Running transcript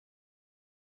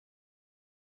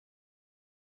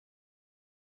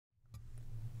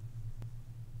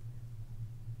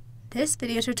This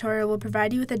video tutorial will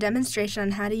provide you with a demonstration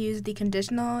on how to use the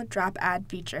Conditional Drop Add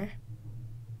feature.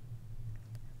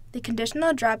 The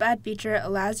Conditional Drop Add feature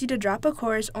allows you to drop a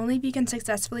course only if you can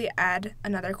successfully add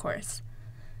another course.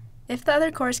 If the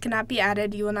other course cannot be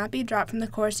added, you will not be dropped from the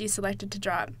course you selected to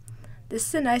drop. This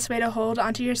is a nice way to hold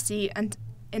onto your seat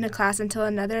in a class until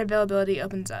another availability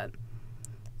opens up.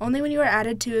 Only when you are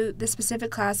added to the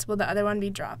specific class will the other one be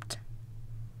dropped.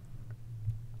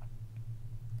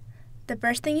 The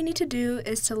first thing you need to do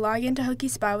is to log into Hokie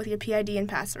Spa with your PID and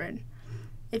password.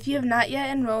 If you have not yet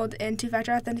enrolled in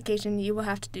two-factor authentication, you will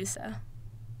have to do so.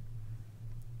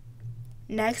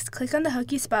 Next, click on the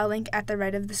Hokie Spa link at the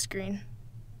right of the screen.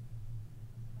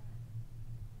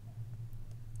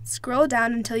 Scroll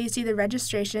down until you see the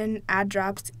registration, add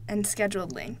drops, and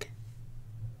scheduled link.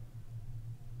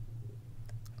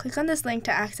 Click on this link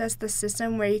to access the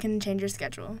system where you can change your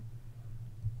schedule.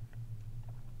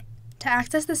 To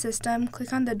access the system,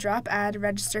 click on the Drop Add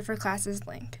Register for Classes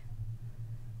link.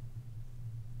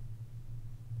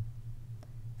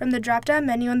 From the drop-down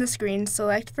menu on the screen,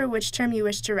 select for which term you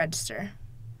wish to register.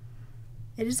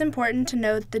 It is important to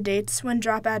note the dates when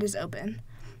Drop Add is open.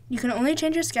 You can only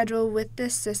change your schedule with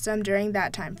this system during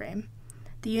that time frame.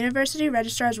 The University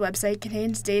Registrar's website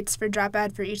contains dates for Drop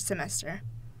Add for each semester.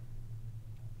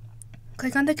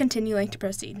 Click on the Continue link to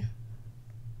proceed.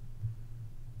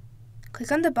 Click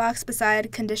on the box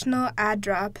beside Conditional Add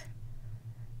Drop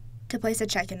to place a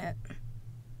check in it.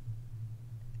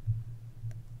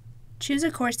 Choose a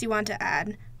course you want to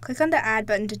add. Click on the Add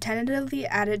button to tentatively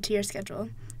add it to your schedule.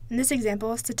 In this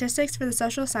example, Statistics for the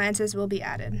Social Sciences will be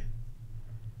added.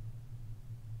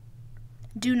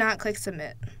 Do not click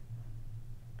Submit.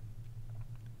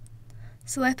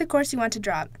 Select the course you want to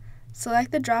drop.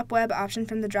 Select the Drop Web option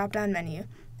from the drop-down menu.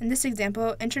 In this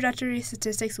example, Introductory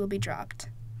Statistics will be dropped.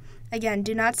 Again,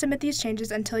 do not submit these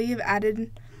changes until you have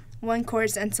added one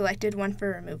course and selected one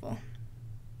for removal.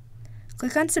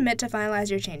 Click on Submit to finalize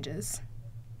your changes.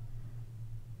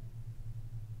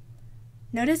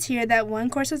 Notice here that one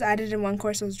course was added and one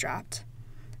course was dropped.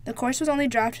 The course was only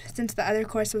dropped since the other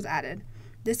course was added.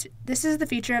 This is the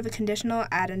feature of a conditional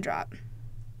add and drop.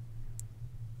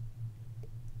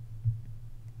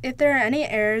 If there are any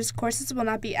errors, courses will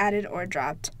not be added or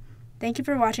dropped. Thank you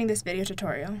for watching this video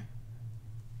tutorial.